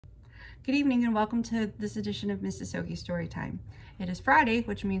Good evening and welcome to this edition of Mrs. Sogi Storytime. It is Friday,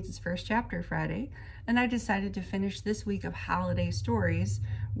 which means it's First Chapter Friday, and I decided to finish this week of holiday stories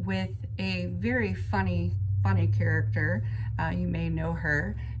with a very funny character. You may know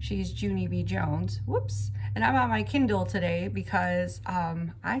her. She's Junie B. Jones. Whoops. And I'm on my Kindle today because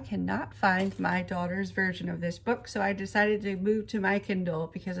I cannot find my daughter's version of this book, so I decided to move to my Kindle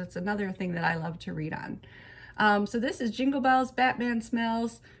because it's another thing that I love to read on. So this is Jingle Bells, Batman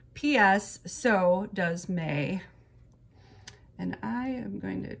Smells, P.S. So does May. And I am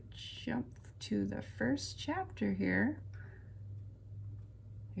going to jump to the first chapter here.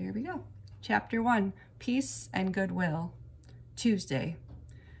 Here we go. Chapter 1, Peace and Goodwill. Tuesday.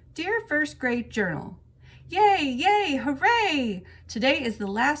 Dear First Grade Journal, yay, yay, hooray! Today is the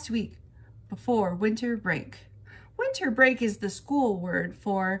last week before winter break. Winter break is the school word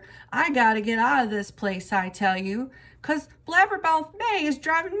for I gotta get out of this place, I tell you, 'cause Blabbermouth May is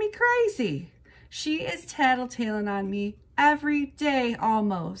driving me crazy. She is tattletaling on me every day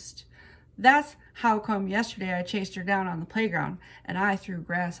almost. That's how come yesterday I chased her down on the playground and I threw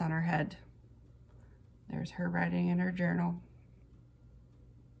grass on her head. There's her writing in her journal.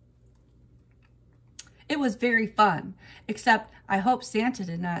 It was very fun, except I hope Santa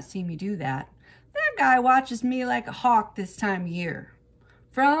did not see me do that. That guy watches me like a hawk this time of year.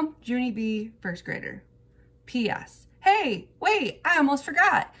 From Junie B, first grader. P.S. Hey, wait, I almost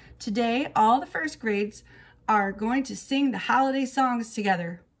forgot. Today, all the first grades are going to sing the holiday songs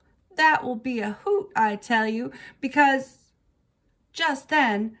together. That will be a hoot, I tell you, because just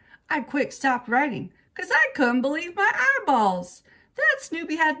then, I quick stopped writing, because I couldn't believe my eyeballs. That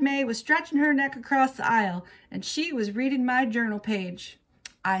Snoopy-head May was stretching her neck across the aisle, and she was reading my journal page.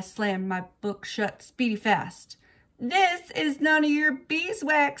 I slammed my book shut speedy fast. This is none of your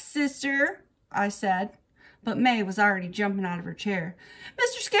beeswax, sister, I said. But May was already jumping out of her chair.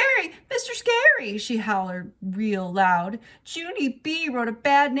 Mr. Scary, she hollered real loud. Junie B wrote a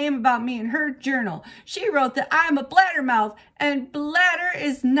bad name about me in her journal. She wrote that I'm a bladdermouth, and bladder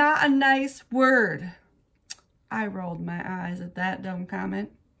is not a nice word. I rolled my eyes at that dumb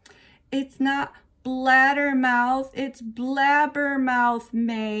comment. It's not bladdermouth, it's blabbermouth,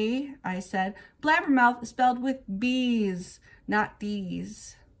 May, I said. Blabbermouth is spelled with B's, not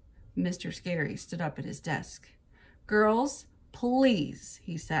D's. Mr. Scary stood up at his desk. Girls, please,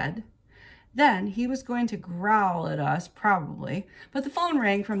 he said. Then he was going to growl at us, probably, but the phone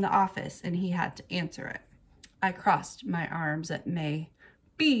rang from the office and he had to answer it. I crossed my arms at May.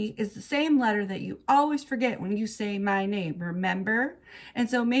 B is the same letter that you always forget when you say my name, remember? And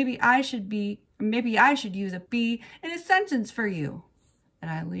so maybe I should use a B in a sentence for you.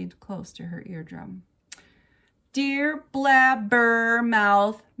 And I leaned close to her eardrum. Dear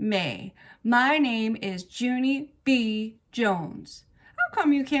Blabbermouth May, my name is Junie B. Jones. How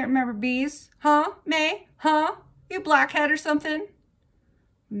come you can't remember B's? Huh, May? Huh? You blockhead or something?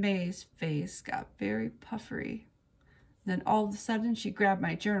 May's face got very puffery. Then all of a sudden she grabbed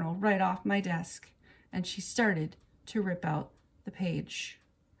my journal right off my desk and she started to rip out the page.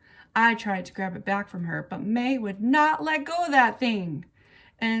 I tried to grab it back from her, but May would not let go of that thing.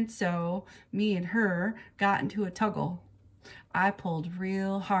 And so me and her got into a tuggle. I pulled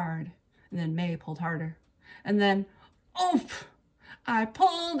real hard, and then May pulled harder. And then, oomph! I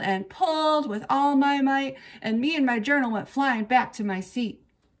pulled and pulled with all my might, and me and my journal went flying back to my seat.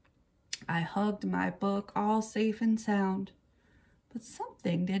 I hugged my book all safe and sound, but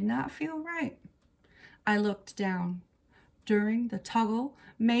something did not feel right. I looked down. During the tuggle,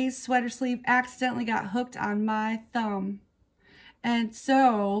 May's sweater sleeve accidentally got hooked on my thumb. And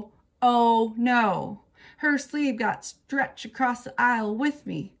so, oh no, her sleeve got stretched across the aisle with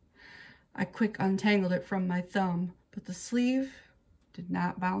me. I quick untangled it from my thumb, but the sleeve did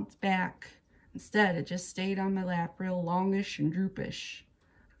not bounce back. Instead, it just stayed on my lap real longish and droopish.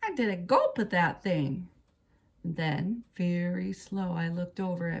 I did a gulp at that thing. Then, very slow, I looked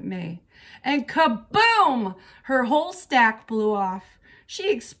over at May, and kaboom! Her whole stack blew off. She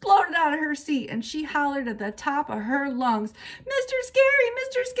exploded out of her seat, and she hollered at the top of her lungs, Mr.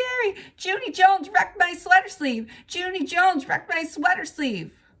 Scary, Junie Jones wrecked my sweater sleeve. Junie Jones wrecked my sweater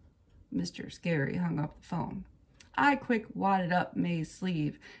sleeve. Mr. Scary hung up the phone. I quick wadded up May's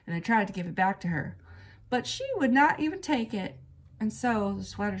sleeve, and I tried to give it back to her, but she would not even take it. And so the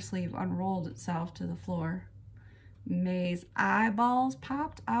sweater sleeve unrolled itself to the floor. May's eyeballs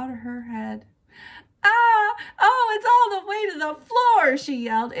popped out of her head. Ah, oh, it's all the way to the floor, she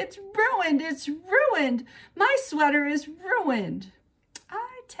yelled. It's ruined. My sweater is ruined.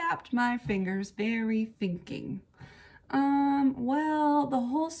 I tapped my fingers, very thinking. Well, the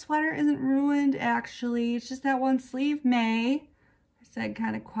whole sweater isn't ruined, actually. It's just that one sleeve, May. I said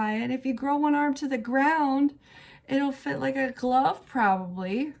kind of quiet. If you grow one arm to the ground, it'll fit like a glove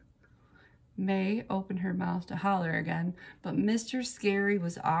probably. May opened her mouth to holler again, but Mr. Scary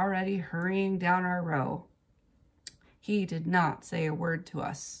was already hurrying down our row. He did not say a word to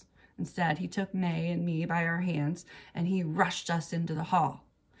us. Instead, he took May and me by our hands, and he rushed us into the hall.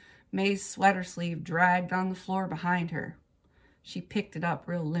 May's sweater sleeve dragged on the floor behind her. She picked it up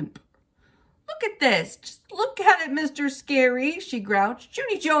real limp. "Look at this. Just look at it, Mr. Scary," she grouched.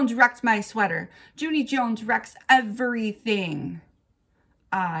 "Junie Jones wrecked my sweater. Junie Jones wrecks everything."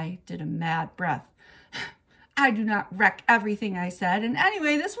 I did a mad breath. "I do not wreck everything," I said. "And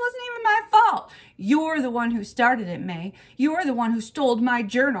anyway, this wasn't even my fault. You're the one who started it, May. You're the one who stole my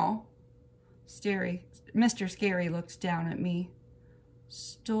journal." Mr. Scary looked down at me.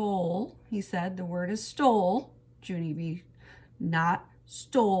 "Stole," he said. "The word is stole, Junie B, not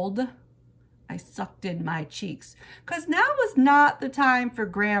stoled." I sucked in my cheeks, because now was not the time for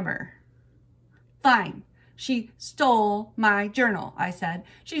grammar. "Fine. She stole my journal," I said.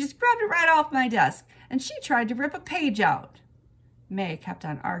 "She just grabbed it right off my desk, and she tried to rip a page out." May kept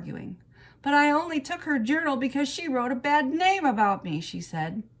on arguing. "But I only took her journal because she wrote a bad name about me," she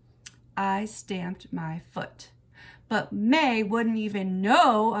said. I stamped my foot. "But May wouldn't even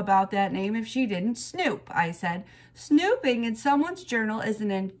know about that name if she didn't snoop," I said. "Snooping in someone's journal is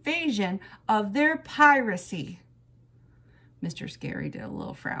an invasion of their privacy." Mr. Scary did a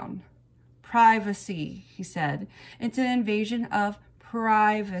little frown. "Privacy," he said. "It's an invasion of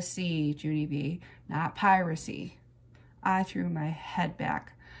privacy, Junie B, not piracy." I threw my head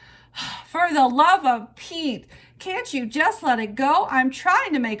back. "For the love of Pete, can't you just let it go? I'm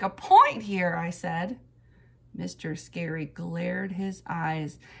trying to make a point here," I said. Mr. Scary glared his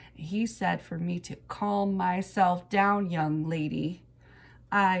eyes. He said for me to calm myself down, young lady.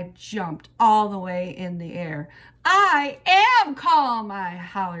 I jumped all the way in the air. "I am calm," I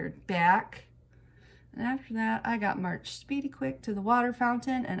hollered back. And after that, I got marched speedy quick to the water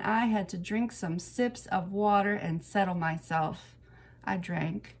fountain, and I had to drink some sips of water and settle myself. I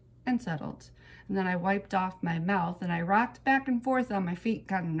drank and settled, and then I wiped off my mouth, and I rocked back and forth on my feet,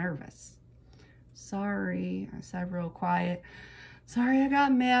 kind of nervous. "Sorry," I said real quiet. "Sorry I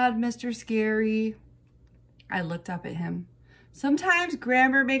got mad, Mr. Scary." I looked up at him. "Sometimes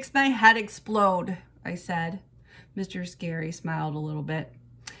grammar makes my head explode," I said. Mr. Scary smiled a little bit.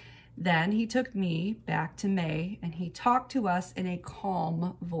 Then he took me back to May, and he talked to us in a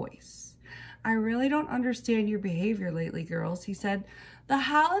calm voice. "I really don't understand your behavior lately, girls," he said. "The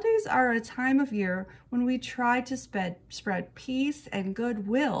holidays are a time of year when we try to spread peace and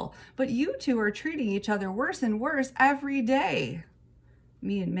goodwill, but you two are treating each other worse and worse every day."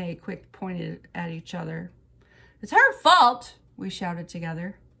 Me and May quick pointed at each other. "It's her fault," we shouted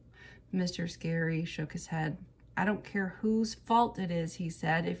together. Mr. Scary shook his head. "I don't care whose fault it is," he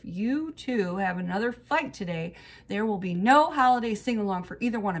said. "If you two have another fight today, there will be no holiday sing-along for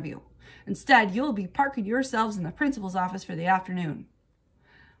either one of you. Instead, you'll be parking yourselves in the principal's office for the afternoon."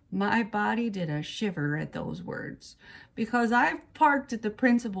 My body did a shiver at those words, because I've parked at the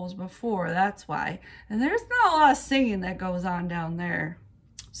principal's before, that's why, and there's not a lot of singing that goes on down there.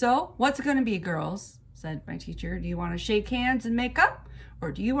 "So, what's it going to be, girls?" said my teacher. "Do you want to shake hands and make up,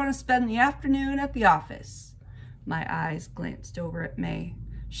 or do you want to spend the afternoon at the office?" My eyes glanced over at May.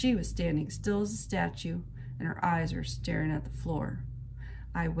 She was standing still as a statue, and her eyes were staring at the floor.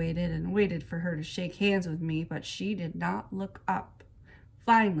 I waited and waited for her to shake hands with me, but she did not look up.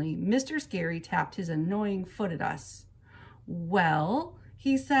 Finally, Mr. Scary tapped his annoying foot at us. "Well,"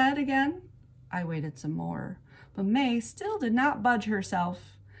 he said again. I waited some more, but May still did not budge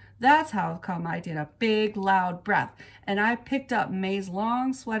herself. That's how come I did a big, loud breath, and I picked up May's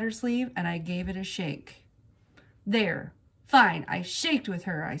long sweater sleeve and I gave it a shake. "There, fine, I shaked with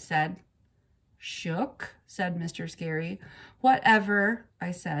her," I said. "Shook," said Mr. Scary. "Whatever,"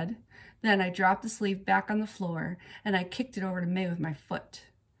 I said. Then I dropped the sleeve back on the floor, and I kicked it over to May with my foot.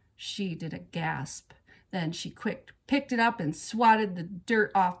 She did a gasp. Then she picked it up and swatted the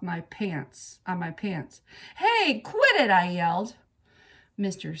dirt off my pants. "Hey, quit it," I yelled.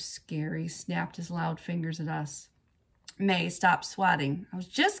 Mr. Scary snapped his loud fingers at us. May stopped swatting. "I was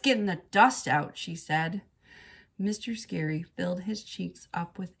just getting the dust out," she said. Mr. Scary filled his cheeks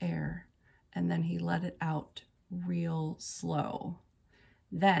up with air, and then he let it out real slow.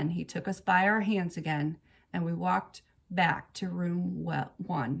 Then he took us by our hands again, and we walked back to room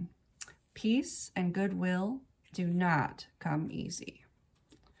 1. Peace and goodwill do not come easy.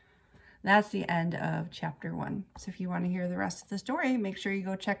 That's the end of chapter 1. So if you want to hear the rest of the story, make sure you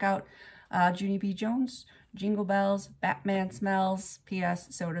go check out Junie B. Jones, Jingle Bells, Batman Smells,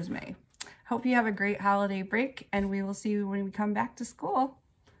 P.S. So does May. Hope you have a great holiday break, and we will see you when we come back to school.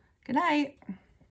 Good night.